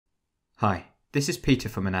Hi, this is Peter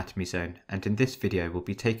from Anatomy Zone, and in this video we'll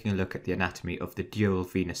be taking a look at the anatomy of the Dural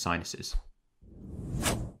Venous Sinuses.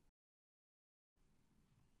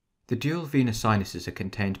 The Dural Venous Sinuses are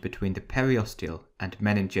contained between the periosteal and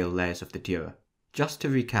meningeal layers of the dura. Just to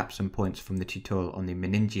recap some points from the tutorial on the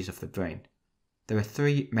meninges of the brain, there are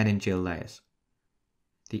three meningeal layers: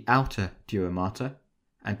 the outer dura mater,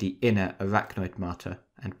 and the inner arachnoid mater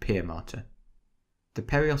and pia mater. The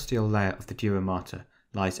periosteal layer of the dura mater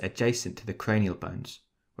lies adjacent to the cranial bones,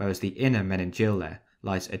 whereas the inner meningeal layer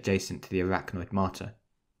lies adjacent to the arachnoid mater.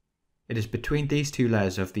 It is between these two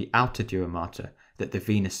layers of the outer dura mater that the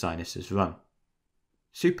venous sinuses run.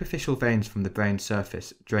 Superficial veins from the brain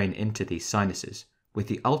surface drain into these sinuses, with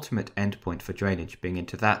the ultimate endpoint for drainage being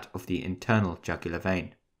into that of the internal jugular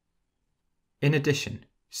vein. In addition,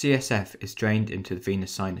 CSF is drained into the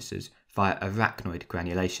venous sinuses via arachnoid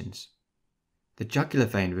granulations. The jugular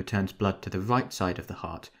vein returns blood to the right side of the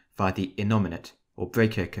heart via the innominate or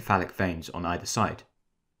brachiocephalic veins on either side.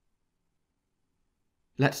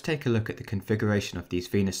 Let's take a look at the configuration of these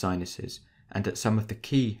venous sinuses and at some of the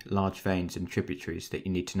key large veins and tributaries that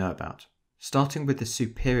you need to know about. Starting with the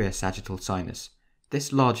superior sagittal sinus,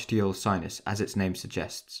 this large dural sinus, as its name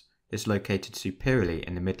suggests, is located superiorly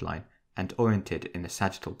in the midline and oriented in the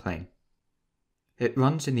sagittal plane. It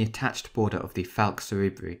runs in the attached border of the falx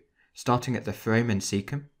cerebri, starting at the foramen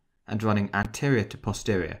cecum and running anterior to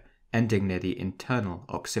posterior, ending near the internal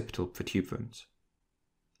occipital protuberance.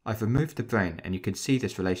 I've removed the brain and you can see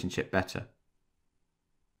this relationship better.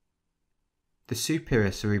 The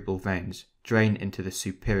superior cerebral veins drain into the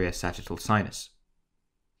superior sagittal sinus.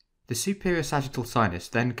 The superior sagittal sinus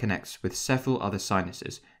then connects with several other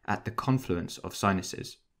sinuses at the confluence of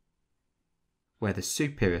sinuses, where the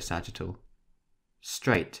superior sagittal,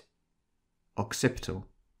 straight, occipital,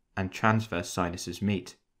 and transverse sinuses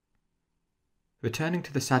meet. Returning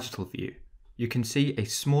to the sagittal view, you can see a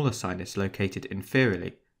smaller sinus located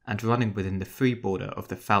inferiorly and running within the free border of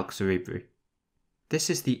the falx cerebri. This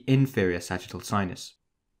is the inferior sagittal sinus.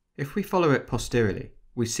 If we follow it posteriorly,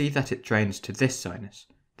 we see that it drains to this sinus,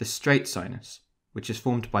 the straight sinus, which is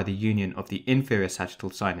formed by the union of the inferior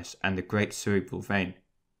sagittal sinus and the great cerebral vein,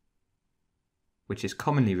 which is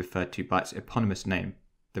commonly referred to by its eponymous name,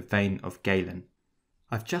 the vein of Galen.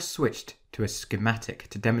 I've just switched to a schematic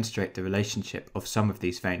to demonstrate the relationship of some of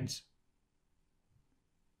these veins.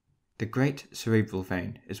 The great cerebral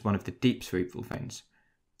vein is one of the deep cerebral veins,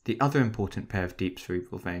 the other important pair of deep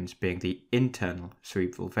cerebral veins being the internal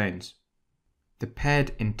cerebral veins. The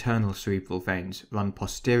paired internal cerebral veins run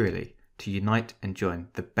posteriorly to unite and join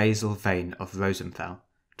the basal vein of Rosenthal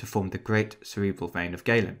to form the great cerebral vein of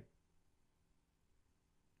Galen.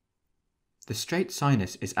 The straight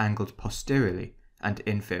sinus is angled posteriorly and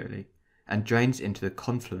inferiorly, and drains into the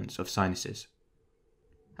confluence of sinuses.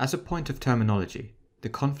 As a point of terminology, the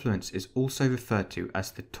confluence is also referred to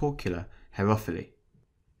as the Torcula Herophili.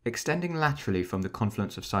 Extending laterally from the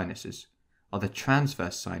confluence of sinuses are the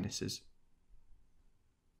transverse sinuses.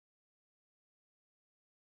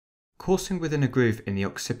 Coursing within a groove in the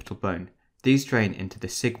occipital bone, these drain into the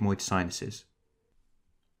sigmoid sinuses.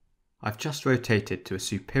 I've just rotated to a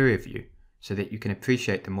superior view so that you can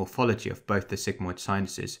appreciate the morphology of both the sigmoid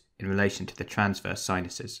sinuses in relation to the transverse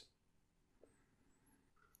sinuses.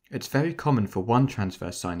 It's very common for one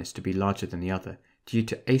transverse sinus to be larger than the other due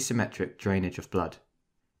to asymmetric drainage of blood.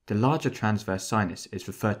 The larger transverse sinus is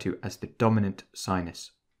referred to as the dominant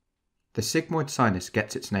sinus. The sigmoid sinus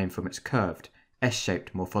gets its name from its curved,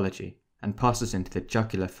 S-shaped morphology and passes into the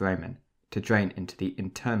jugular foramen to drain into the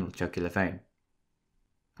internal jugular vein.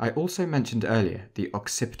 I also mentioned earlier the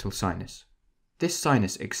occipital sinus. This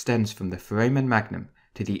sinus extends from the foramen magnum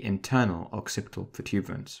to the internal occipital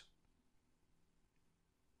protuberance.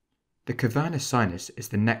 The cavernous sinus is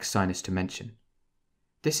the next sinus to mention.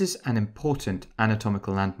 This is an important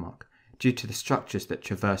anatomical landmark due to the structures that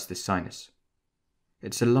traverse this sinus.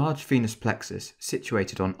 It's a large venous plexus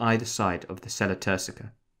situated on either side of the sella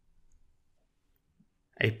turcica.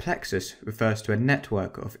 A plexus refers to a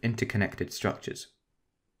network of interconnected structures.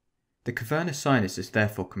 The cavernous sinus is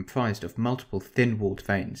therefore comprised of multiple thin-walled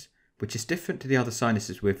veins, which is different to the other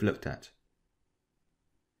sinuses we've looked at.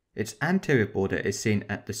 Its anterior border is seen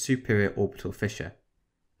at the superior orbital fissure,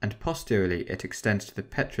 and posteriorly it extends to the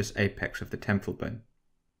petrous apex of the temporal bone.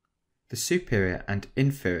 The superior and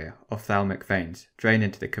inferior ophthalmic veins drain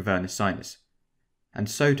into the cavernous sinus, and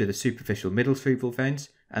so do the superficial middle cerebral veins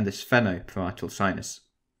and the sphenoparietal sinus.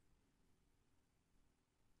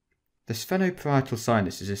 The sphenoparietal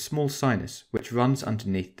sinus is a small sinus which runs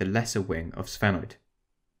underneath the lesser wing of sphenoid.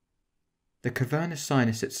 The cavernous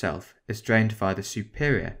sinus itself is drained via the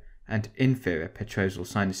superior and inferior petrosal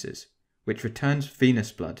sinuses, which returns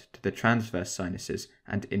venous blood to the transverse sinuses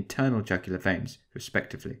and internal jugular veins,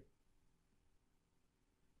 respectively.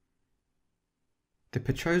 The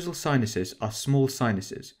petrosal sinuses are small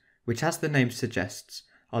sinuses, which, as the name suggests,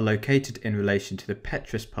 are located in relation to the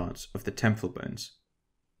petrous parts of the temporal bones.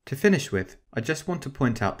 To finish with, I just want to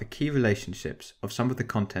point out the key relationships of some of the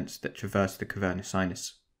contents that traverse the cavernous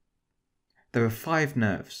sinus. There are 5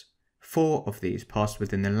 nerves. 4 of these pass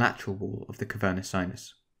within the lateral wall of the cavernous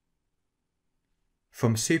sinus.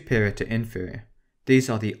 From superior to inferior, these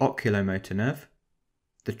are the oculomotor nerve,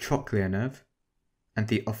 the trochlear nerve, and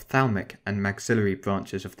the ophthalmic and maxillary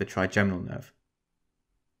branches of the trigeminal nerve.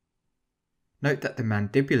 Note that the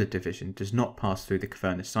mandibular division does not pass through the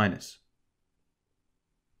cavernous sinus.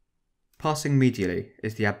 Passing medially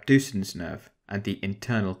is the abducens nerve and the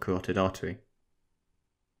internal carotid artery.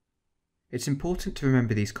 It's important to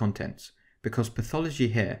remember these contents because pathology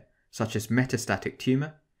here, such as metastatic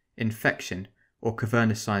tumour, infection, or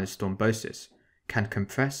cavernous sinus thrombosis, can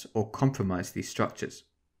compress or compromise these structures.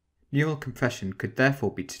 Neural compression could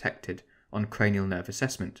therefore be detected on cranial nerve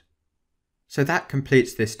assessment. So that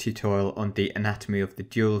completes this tutorial on the anatomy of the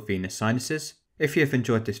dural venous sinuses. If you have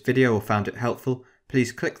enjoyed this video or found it helpful,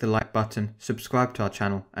 please click the like button, subscribe to our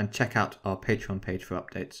channel, and check out our Patreon page for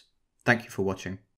updates. Thank you for watching.